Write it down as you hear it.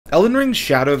Elden Ring's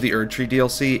Shadow of the Erdtree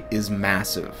DLC is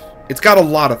massive. It's got a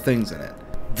lot of things in it.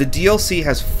 The DLC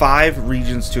has 5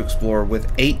 regions to explore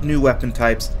with 8 new weapon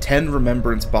types, 10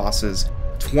 remembrance bosses,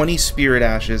 20 spirit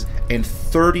ashes, and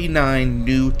 39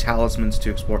 new talismans to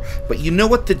explore. But you know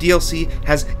what the DLC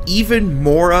has even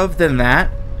more of than that?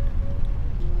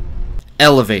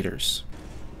 Elevators.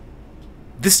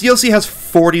 This DLC has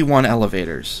 41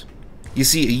 elevators. You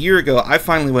see, a year ago, I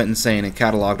finally went insane and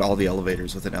cataloged all the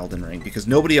elevators within Elden Ring because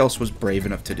nobody else was brave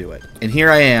enough to do it. And here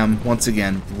I am, once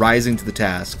again, rising to the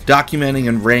task, documenting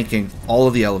and ranking all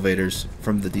of the elevators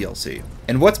from the DLC.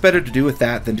 And what's better to do with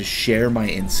that than to share my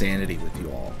insanity with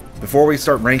you all? Before we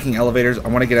start ranking elevators, I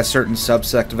want to get a certain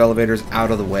subsect of elevators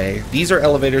out of the way. These are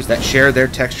elevators that share their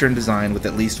texture and design with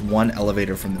at least one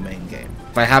elevator from the main game.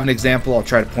 If I have an example, I'll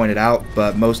try to point it out,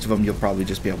 but most of them you'll probably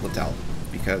just be able to tell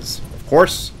because, of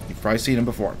course, you've probably seen them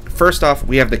before. First off,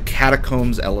 we have the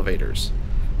Catacombs elevators.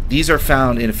 These are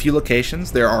found in a few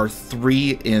locations. There are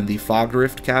 3 in the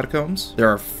Fogdrift Catacombs, there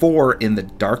are 4 in the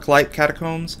Darklight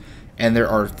Catacombs, and there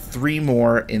are 3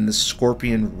 more in the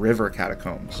Scorpion River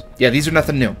Catacombs. Yeah, these are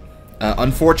nothing new.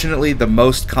 Unfortunately, the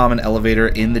most common elevator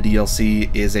in the DLC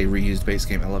is a reused base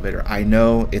game elevator. I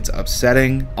know, it's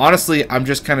upsetting. Honestly, I'm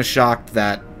just kind of shocked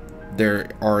that there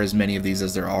are as many of these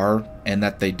as there are, and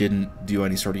that they didn't do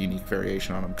any sort of unique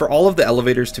variation on them. For all of the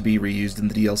elevators to be reused in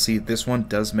the DLC, this one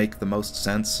does make the most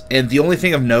sense. And the only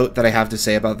thing of note that I have to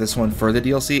say about this one for the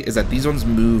DLC is that these ones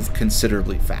move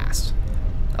considerably fast.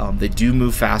 They do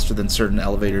move faster than certain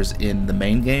elevators in the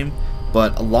main game,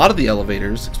 but a lot of the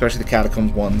elevators, especially the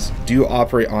Catacombs ones, do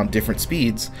operate on different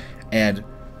speeds, and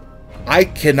I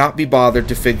cannot be bothered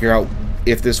to figure out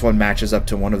if this one matches up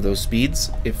to one of those speeds.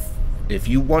 If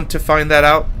you want to find that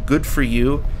out, good for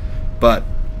you, but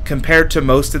compared to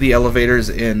most of the elevators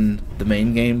in the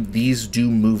main game, these do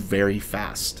move very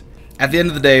fast. At the end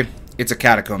of the day, it's a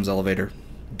Catacombs elevator,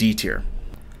 D tier.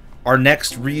 Our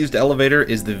next reused elevator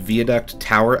is the Viaduct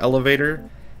Tower elevator,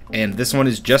 and this one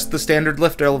is just the standard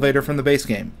lift elevator from the base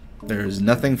game. There's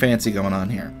nothing fancy going on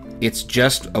here. It's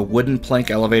just a wooden plank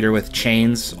elevator with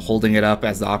chains holding it up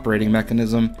as the operating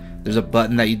mechanism. There's a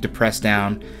button that you depress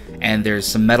down, and there's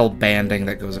some metal banding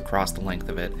that goes across the length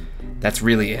of it. That's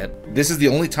really it. This is the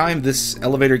only time this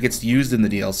elevator gets used in the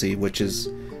DLC, which is,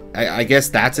 I guess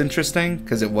that's interesting,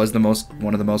 because it was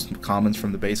one of the most commons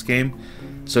from the base game.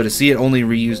 So to see it only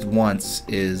reused once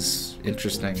is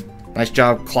interesting. Nice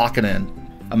job clocking in.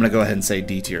 I'm going to go ahead and say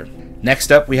D tier.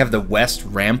 Next up, we have the West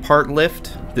Rampart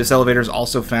lift. This elevator is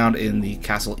also found in the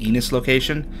Castle Enos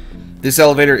location. This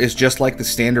elevator is just like the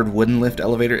standard wooden lift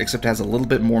elevator, except it has a little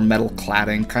bit more metal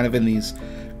cladding, kind of in these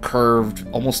curved,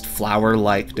 almost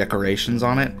flower-like decorations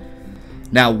on it.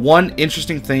 Now, one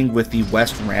interesting thing with the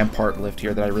West Rampart lift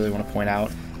here that I really want to point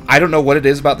out, I don't know what it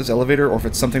is about this elevator or if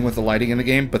it's something with the lighting in the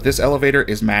game, but this elevator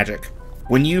is magic.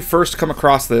 When you first come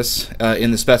across this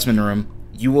in the specimen room,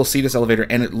 you will see this elevator,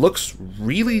 and it looks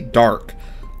really dark.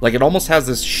 Like, it almost has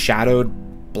this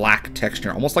shadowed black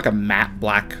texture, almost like a matte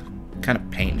black kind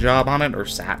of paint job on it, or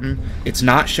satin. It's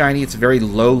not shiny, it's a very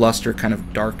low luster, kind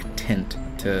of dark tint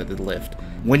to the lift.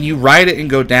 When you ride it and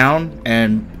go down,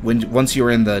 and once you're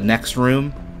in the next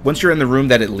room, once you're in the room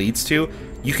that it leads to,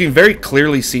 you can very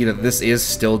clearly see that this is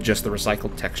still just the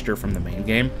recycled texture from the main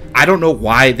game. I don't know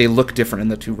why they look different in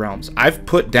the 2 realms. I've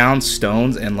put down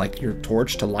stones and like your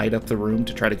torch to light up the room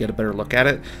to try to get a better look at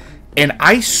it, and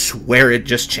I swear it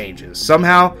just changes.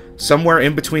 Somehow, somewhere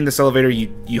in between this elevator,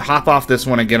 you hop off this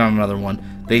one and get on another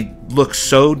one. They look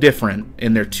so different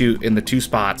in the 2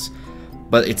 spots,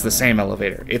 but it's the same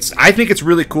elevator. I think it's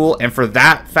really cool, and for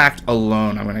that fact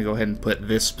alone, I'm going to go ahead and put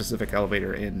this specific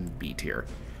elevator in B tier.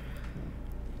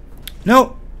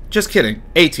 No, just kidding.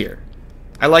 A tier.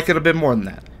 I like it a bit more than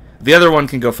that. The other one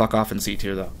can go fuck off in C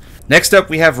tier, though. Next up,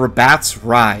 we have Rabat's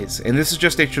Rise, and this is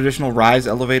just a traditional Rise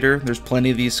elevator. There's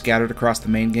plenty of these scattered across the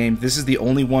main game. This is the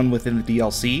only one within the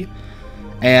DLC.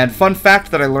 And fun fact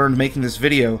that I learned making this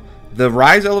video, the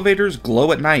Rise elevators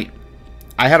glow at night.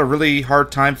 I had a really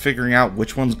hard time figuring out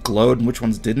which ones glowed and which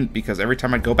ones didn't, because every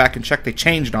time I'd go back and check, they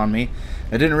changed on me.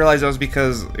 I didn't realize that was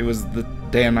because it was the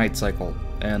day and night cycle,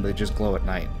 and they just glow at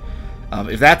night.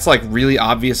 If that's like really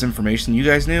obvious information you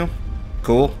guys knew,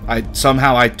 cool.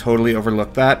 Somehow I totally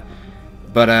overlooked that.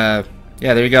 But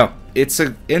yeah, there you go. It's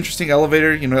an interesting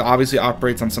elevator. You know, it obviously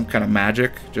operates on some kind of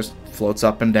magic, just floats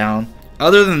up and down.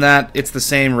 Other than that, it's the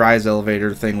same Rise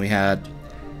elevator thing we had.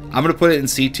 I'm going to put it in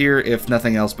C tier, if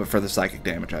nothing else, but for the psychic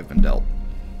damage I've been dealt.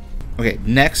 Okay,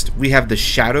 next we have the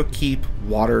Shadowkeep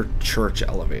Water Church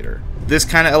elevator. This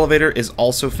kind of elevator is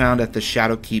also found at the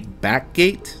Shadowkeep back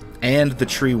gate and the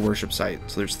tree worship site,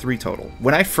 so there's 3 total.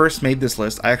 When I first made this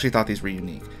list, I actually thought these were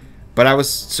unique. But I was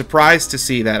surprised to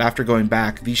see that after going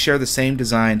back, these share the same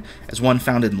design as one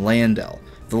found in Landel,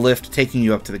 the lift taking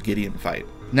you up to the Gideon fight.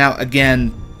 Now,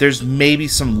 again, there's maybe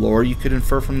some lore you could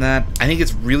infer from that. I think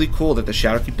it's really cool that the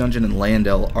Shadowkeep dungeon and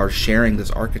Landel are sharing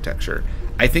this architecture.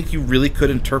 I think you really could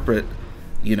interpret,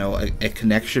 you know, a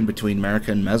connection between Marika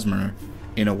and Mesmer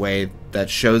in a way that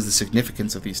shows the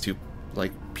significance of these two,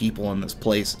 like, people in this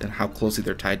place and how closely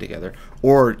they're tied together.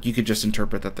 Or you could just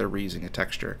interpret that they're reusing a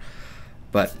texture.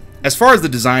 But as far as the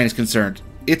design is concerned,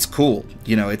 it's cool.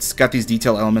 You know, it's got these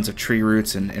detail elements of tree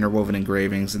roots and interwoven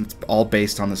engravings, and it's all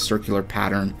based on the circular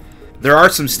pattern. There are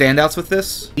some standouts with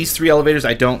this. These 3 elevators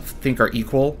I don't think are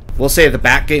equal. We'll say the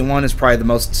Backgate one is probably the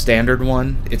most standard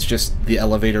one. It's just the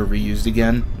elevator reused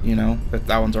again, you know,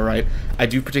 that one's alright. I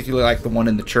do particularly like the one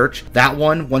in the church. That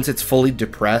one, once it's fully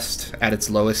depressed at its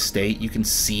lowest state, you can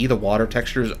see the water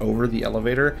textures over the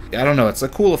elevator. I don't know, it's a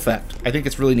cool effect. I think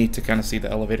it's really neat to kind of see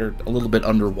the elevator a little bit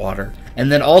underwater.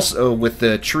 And then also with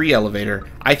the tree elevator,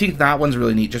 I think that one's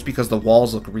really neat just because the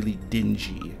walls look really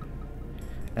dingy.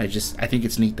 I think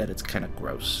it's neat that it's kind of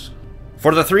gross.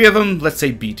 For the 3 of them, let's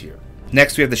say B tier.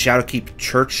 Next, we have the Shadowkeep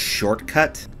Church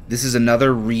Shortcut. This is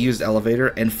another reused elevator,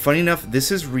 and funny enough, this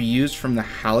is reused from the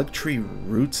Erdtree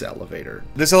Roots elevator.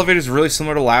 This elevator is really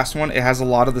similar to the last one. It has a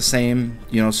lot of the same,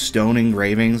 you know, stone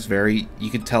engravings. You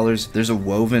can tell there's a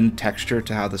woven texture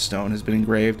to how the stone has been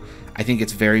engraved. I think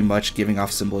it's very much giving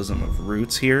off symbolism of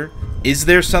roots here. Is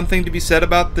there something to be said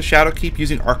about the Shadowkeep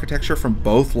using architecture from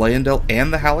both Leyendell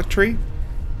and the Erdtree?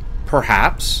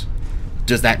 Perhaps.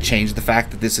 Does that change the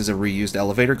fact that this is a reused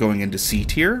elevator going into C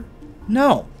tier?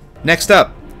 No. Next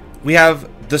up, we have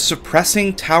the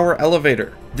Suppressing Tower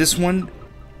elevator. This one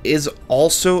is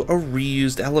also a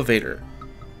reused elevator,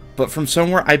 but from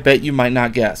somewhere I bet you might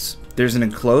not guess. There's an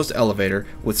enclosed elevator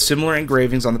with similar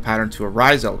engravings on the pattern to a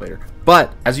rise elevator,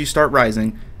 but as you start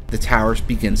rising, the tower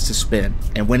begins to spin,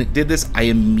 and when it did this, I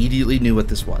immediately knew what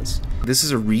this was. This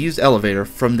is a reused elevator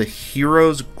from the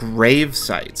heroes' grave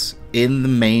sites in the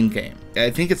main game. I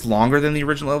think it's longer than the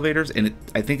original elevators, and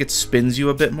I think it spins you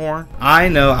a bit more. I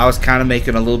know I was kind of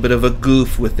making a little bit of a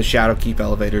goof with the Shadowkeep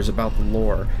elevators about the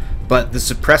lore, but the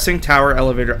Suppressing Tower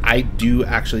elevator I do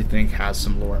actually think has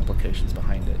some lore implications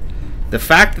behind it. The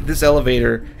fact that this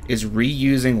elevator is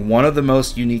reusing one of the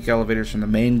most unique elevators from the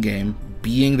main game,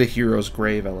 being the hero's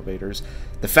grave elevators,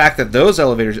 the fact that those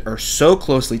elevators are so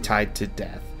closely tied to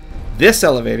death. This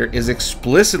elevator is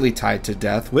explicitly tied to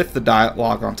death with the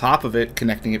dialogue on top of it,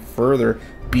 connecting it further,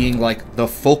 being like the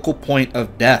focal point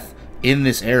of death in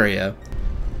this area.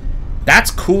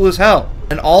 That's cool as hell.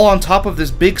 And all on top of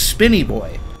this big spinny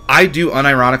boy. I do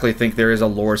unironically think there is a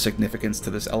lore significance to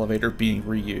this elevator being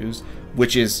reused,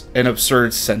 which is an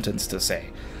absurd sentence to say.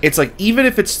 It's like, even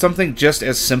if it's something just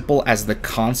as simple as the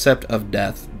concept of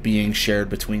death being shared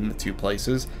between the two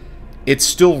places, it's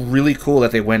still really cool that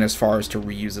they went as far as to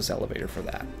reuse this elevator for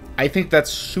that. I think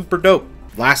that's super dope.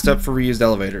 Last up for reused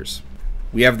elevators,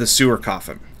 we have the Sewer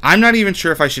Coffin. I'm not even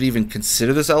sure if I should even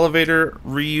consider this elevator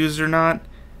reused or not.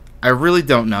 I really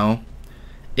don't know.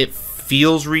 It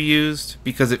feels reused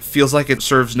because it feels like it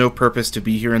serves no purpose to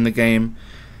be here in the game,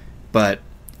 but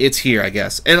it's here, I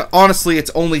guess. And honestly,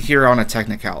 it's only here on a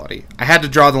technicality. I had to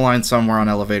draw the line somewhere on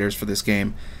elevators for this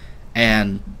game,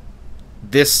 and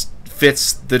this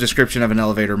fits the description of an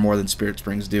elevator more than Spirit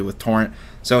Springs do with Torrent.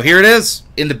 So here it is.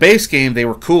 In the base game, they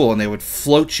were cool and they would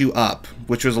float you up,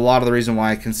 which was a lot of the reason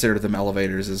why I considered them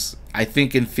elevators. Is I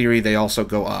think in theory they also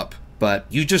go up, but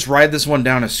you just ride this one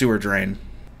down a sewer drain,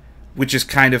 which is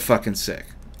kind of fucking sick.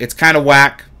 It's kind of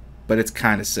whack, but it's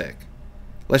kind of sick.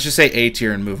 Let's just say A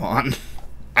tier and move on.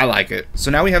 I like it.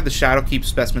 So now we have the Shadowkeep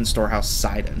Specimen Storehouse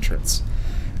side entrance.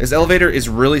 This elevator is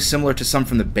really similar to some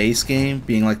from the base game,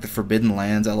 being like the Forbidden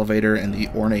Lands elevator and the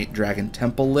Ornate Dragon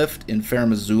Temple lift in Fair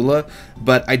Missoula,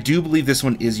 but I do believe this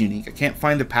one is unique. I can't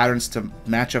find the patterns to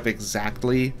match up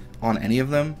exactly on any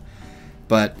of them,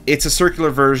 but it's a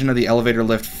circular version of the elevator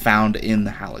lift found in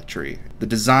the Erdtree. The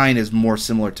design is more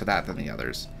similar to that than the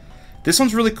others. This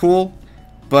one's really cool,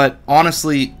 but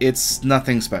honestly, it's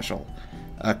nothing special.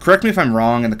 Correct me if I'm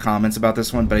wrong in the comments about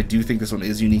this one, but I do think this one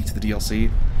is unique to the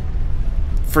DLC.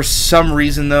 For some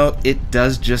reason, though, it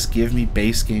does just give me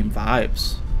base game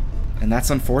vibes. And that's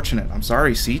unfortunate. I'm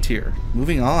sorry, C tier.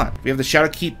 Moving on. We have the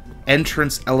Shadowkeep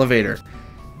entrance elevator.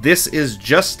 This is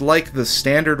just like the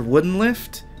standard wooden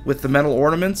lift with the metal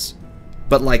ornaments,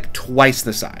 but like twice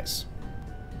the size.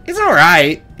 It's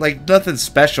alright. Like, nothing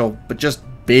special, but just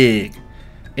big.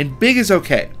 And big is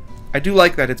okay. I do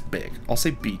like that it's big. I'll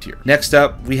say B tier. Next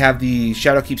up, we have the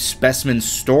Shadowkeep Specimen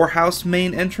Storehouse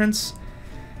main entrance.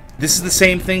 This is the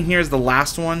same thing here as the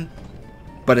last one,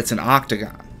 but it's an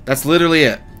octagon. That's literally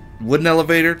it. wooden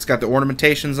elevator. It's got the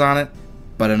ornamentations on it,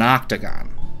 but an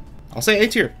octagon. I'll say A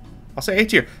tier. I'll say A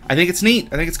tier. I think it's neat.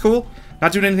 I think it's cool.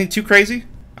 Not doing anything too crazy.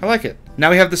 I like it.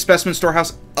 Now we have the Specimen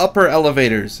Storehouse upper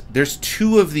elevators. There's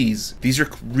 2 of these. These are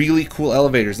really cool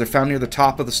elevators. They're found near the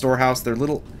top of the storehouse. They're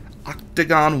little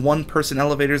octagon 1-person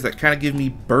elevators that kind of give me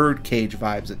birdcage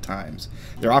vibes at times.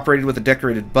 They're operated with a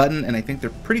decorated button, and I think they're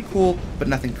pretty cool, but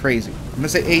nothing crazy. I'm going to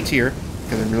say A tier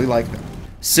because I really like them.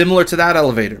 Similar to that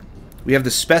elevator, we have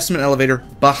the Specimen elevator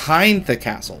behind the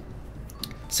castle.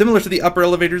 Similar to the upper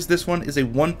elevators, this one is a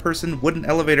 1-person wooden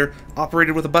elevator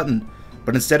operated with a button.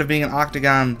 But instead of being an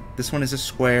octagon, this one is a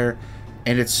square,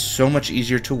 and it's so much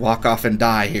easier to walk off and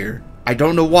die here. I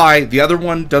don't know why. The other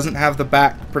one doesn't have the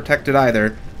back protected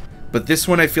either, but this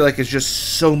one I feel like is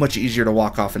just so much easier to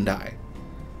walk off and die.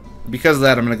 Because of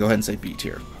that, I'm going to go ahead and say B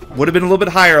tier. Would have been a little bit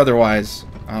higher otherwise.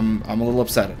 I'm a little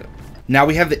upset at it. Now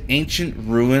we have the ancient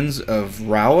ruins of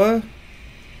Rahua?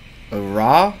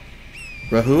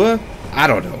 Rahua? I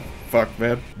don't know. Fuck,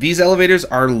 man. These elevators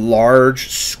are large,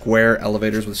 square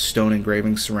elevators with stone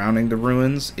engravings surrounding the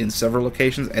ruins in several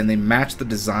locations, and they match the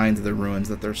designs of the ruins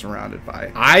that they're surrounded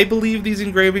by. I believe these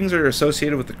engravings are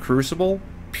associated with the Crucible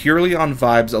purely on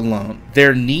vibes alone.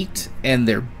 They're neat, and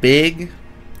they're big,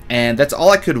 and that's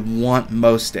all I could want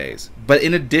most days. But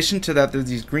in addition to that, there's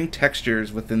these green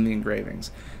textures within the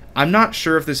engravings. I'm not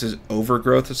sure if this is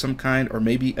overgrowth of some kind, or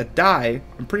maybe a dye.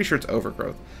 I'm pretty sure it's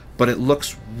overgrowth, but it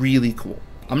looks really cool.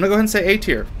 I'm going to go ahead and say A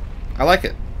tier. I like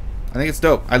it. I think it's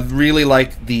dope. I really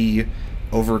like the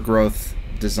overgrowth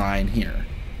design here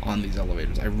on these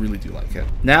elevators. I really do like it.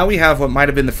 Now we have what might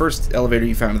have been the first elevator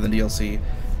you found in the DLC.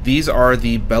 These are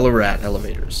the Belorat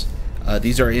elevators.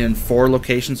 These are in 4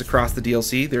 locations across the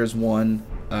DLC. There's one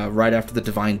right after the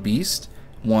Divine Beast,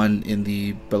 one in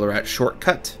the Belorat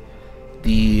shortcut,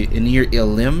 the Enir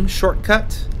Ilim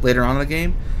shortcut later on in the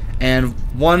game, and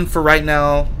one for right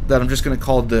now that I'm just going to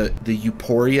call the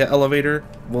Euphoria elevator.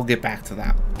 We'll get back to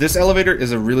that. This elevator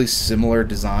is a really similar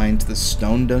design to the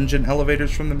Stone Dungeon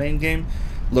elevators from the main game.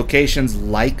 Locations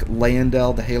like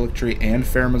Leyendell, the Erdtree, and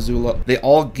Fair Missoula, they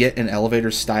all get an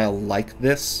elevator style like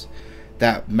this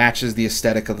that matches the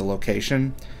aesthetic of the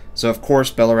location. So of course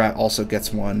Belorat also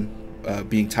gets one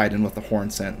being tied in with the horn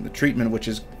scent and the treatment, which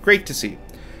is great to see.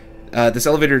 This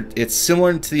elevator, it's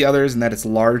similar to the others in that it's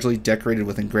largely decorated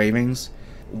with engravings.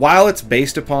 While it's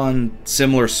based upon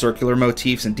similar circular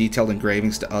motifs and detailed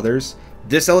engravings to others,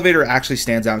 this elevator actually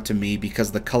stands out to me because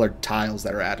of the colored tiles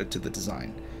that are added to the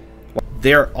design.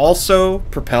 They're also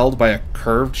propelled by a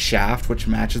curved shaft which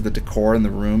matches the decor in the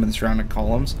room and the surrounding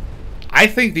columns. I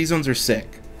think these ones are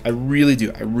sick. I really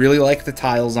do. I really like the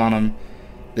tiles on them.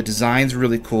 The design's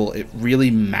really cool. It really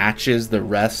matches the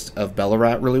rest of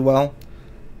Belorat really well.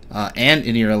 And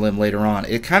Enir Ilim later on.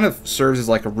 It kind of serves as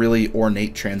like a really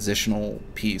ornate transitional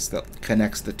piece that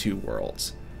connects the 2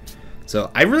 worlds.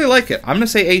 So I really like it. I'm going to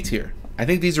say A tier. I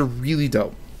think these are really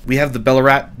dope. We have the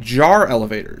Belorat jar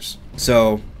elevators.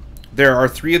 So there are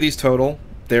 3 of these total.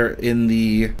 They're in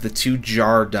the 2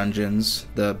 jar dungeons,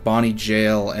 the Bonnie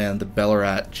Jail and the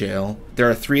Belorat Jail. There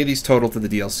are 3 of these total to the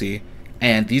DLC,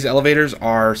 and these elevators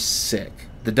are sick.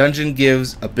 The dungeon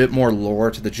gives a bit more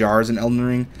lore to the jars in Elden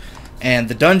Ring, and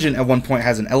the dungeon at one point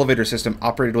has an elevator system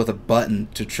operated with a button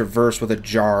to traverse with a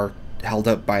jar held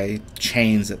up by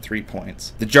chains at 3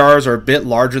 points. The jars are a bit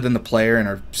larger than the player and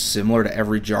are similar to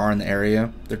every jar in the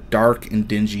area. They're dark and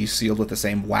dingy, sealed with the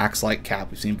same wax-like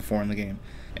cap we've seen before in the game.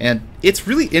 And it's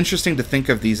really interesting to think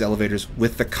of these elevators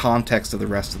with the context of the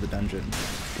rest of the dungeon.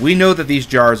 We know that these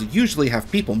jars usually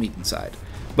have people meat inside,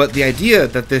 but the idea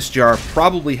that this jar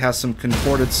probably has some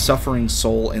contorted suffering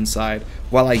soul inside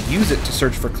while I use it to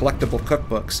search for collectible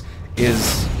cookbooks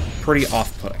is pretty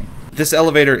off-putting. This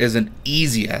elevator is an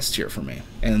easy S tier for me,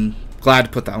 and glad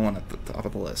to put that one at the top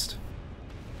of the list.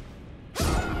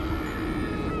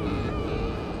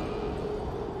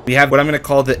 We have what I'm going to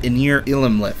call the Enir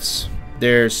Ilim lifts.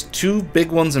 There's 2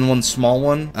 big ones and 1 small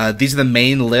one. These are the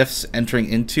main lifts entering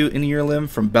into Enir Ilim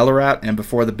from Belorat and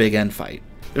before the big end fight.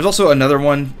 There's also another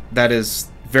one that is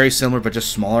very similar but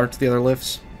just smaller to the other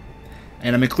lifts.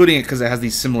 And I'm including it because it has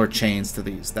these similar chains to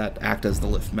these that act as the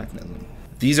lift mechanism.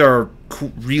 These are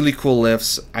really cool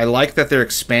lifts. I like that they're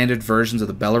expanded versions of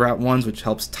the Belorat ones, which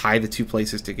helps tie the 2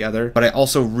 places together. But I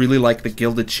also really like the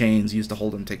gilded chains used to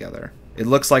hold them together. It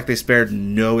looks like they spared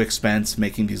no expense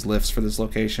making these lifts for this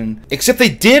location. Except they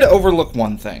did overlook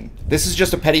one thing. This is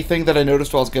just a petty thing that I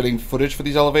noticed while I was getting footage for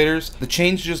these elevators. The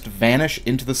chains just vanish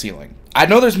into the ceiling. I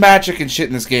know there's magic and shit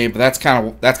in this game, but that's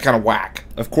kind of whack.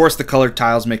 Of course, the colored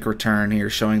tiles make a return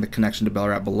here, showing the connection to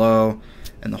Belorat below.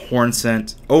 And the horn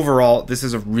scent. Overall, this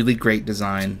is a really great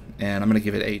design, and I'm going to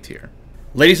give it A tier.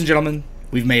 Ladies and gentlemen,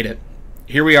 we've made it.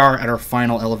 Here we are at our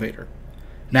final elevator.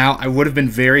 Now, I would have been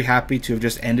very happy to have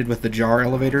just ended with the jar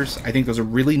elevators. I think those are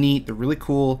really neat. They're really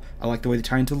cool. I like the way they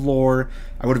tie into lore.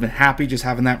 I would have been happy just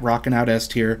having that rocking out S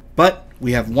tier. But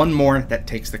we have one more that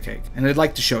takes the cake, and I'd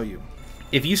like to show you.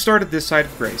 If you start at this side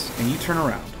of Grace and you turn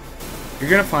around, you're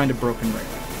going to find a broken railing.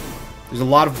 There's a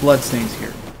lot of bloodstains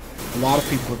here. A lot of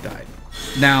people have died.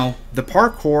 Now, the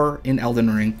parkour in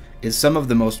Elden Ring is some of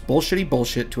the most bullshitty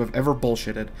bullshit to have ever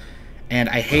bullshitted, and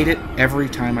I hate it every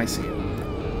time I see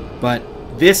it. But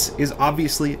this is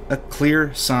obviously a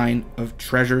clear sign of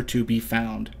treasure to be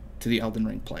found to the Elden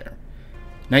Ring player.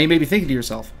 Now you may be thinking to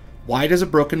yourself, why does a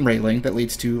broken railing that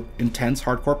leads to intense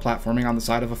hardcore platforming on the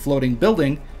side of a floating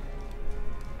building,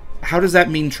 how does that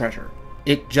mean treasure?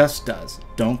 It just does.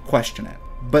 Don't question it.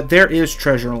 But there is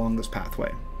treasure along this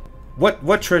pathway.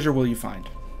 What treasure will you find?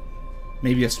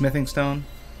 Maybe a smithing stone?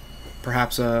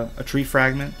 Perhaps a tree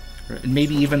fragment? Or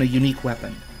maybe even a unique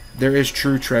weapon? There is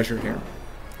true treasure here.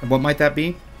 And what might that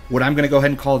be? What I'm going to go ahead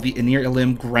and call the Anir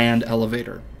Elim Grand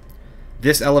Elevator.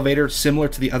 This elevator, similar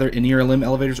to the other Anir Elim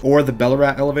elevators or the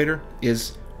Bellarat elevator,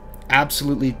 is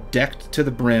absolutely decked to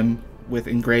the brim with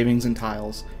engravings and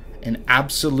tiles, and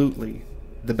absolutely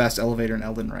the best elevator in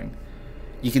Elden Ring.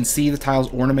 You can see the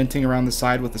tiles ornamenting around the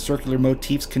side with the circular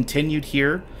motifs continued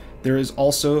here. There is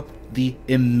also the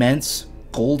immense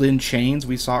golden chains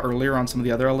we saw earlier on some of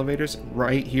the other elevators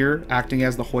right here acting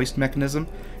as the hoist mechanism.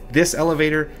 This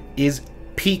elevator is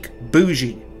peak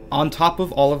bougie. On top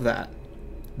of all of that,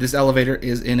 this elevator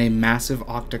is in a massive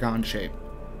octagon shape.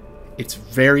 It's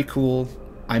very cool.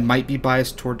 I might be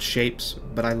biased towards shapes,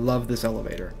 but I love this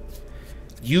elevator.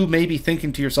 You may be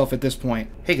thinking to yourself at this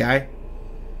point, hey guy,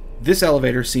 this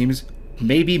elevator seems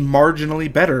maybe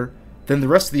marginally better than the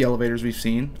rest of the elevators we've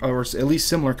seen, or at least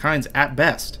similar kinds at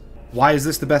best. Why is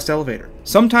this the best elevator?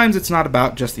 Sometimes it's not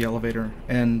about just the elevator,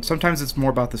 and sometimes it's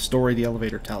more about the story the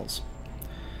elevator tells.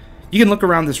 You can look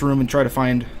around this room and try to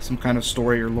find some kind of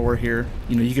story or lore here.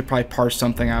 You know, you could probably parse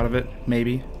something out of it,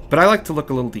 maybe. But I like to look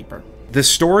a little deeper. The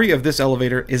story of this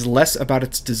elevator is less about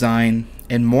its design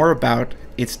and more about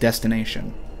its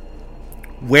destination.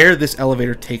 Where this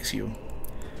elevator takes you.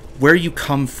 Where you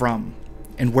come from.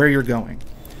 And where you're going.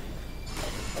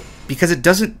 Because it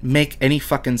doesn't make any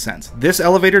fucking sense. This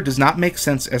elevator does not make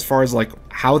sense as far as like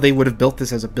how they would have built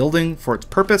this as a building for its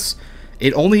purpose.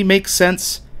 It only makes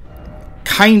sense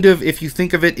kind of if you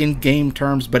think of it in game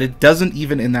terms, but it doesn't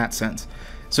even in that sense.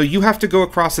 So you have to go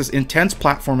across this intense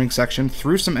platforming section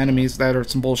through some enemies that are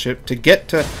some bullshit to get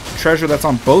to treasure that's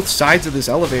on both sides of this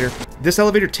elevator. This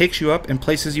elevator takes you up and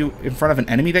places you in front of an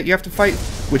enemy that you have to fight,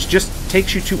 which just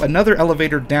takes you to another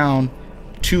elevator down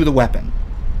to the weapon.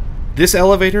 This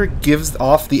elevator gives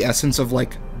off the essence of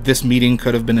like this meeting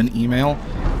could have been an email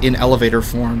in elevator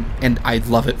form, and I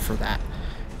love it for that.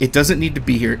 It doesn't need to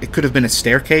be here. It could have been a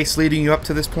staircase leading you up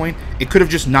to this point. It could have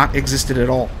just not existed at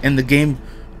all, and the game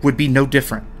would be no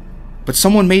different. But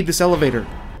someone made this elevator,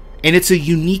 and it's a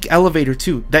unique elevator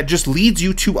too, that just leads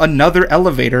you to another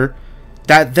elevator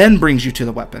that then brings you to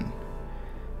the weapon.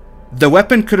 The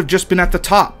weapon could have just been at the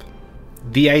top.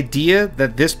 The idea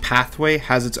that this pathway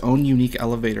has its own unique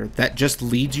elevator that just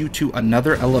leads you to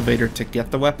another elevator to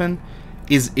get the weapon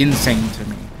is insane to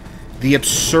me. The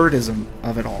absurdism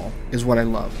of it all is what I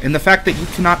love. And the fact that you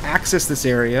cannot access this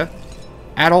area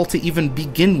at all to even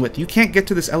begin with. You can't get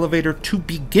to this elevator to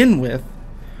begin with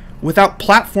without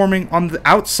platforming on the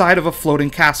outside of a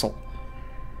floating castle.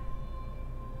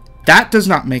 That does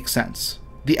not make sense.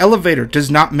 The elevator does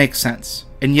not make sense,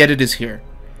 and yet it is here.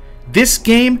 This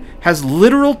game has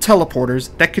literal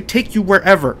teleporters that could take you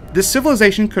wherever. This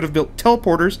civilization could have built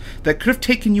teleporters that could have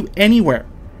taken you anywhere.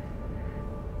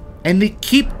 And they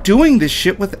keep doing this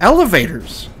shit with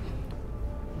elevators.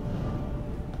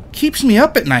 Keeps me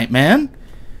up at night, man.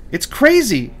 It's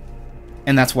crazy.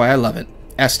 And that's why I love it.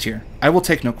 S tier. I will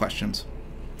take no questions.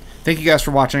 Thank you guys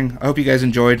for watching. I hope you guys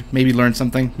enjoyed. Maybe learned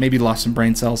something. Maybe lost some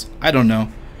brain cells. I don't know.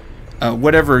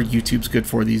 Whatever YouTube's good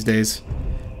for these days.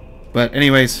 But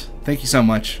anyways, thank you so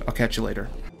much. I'll catch you later.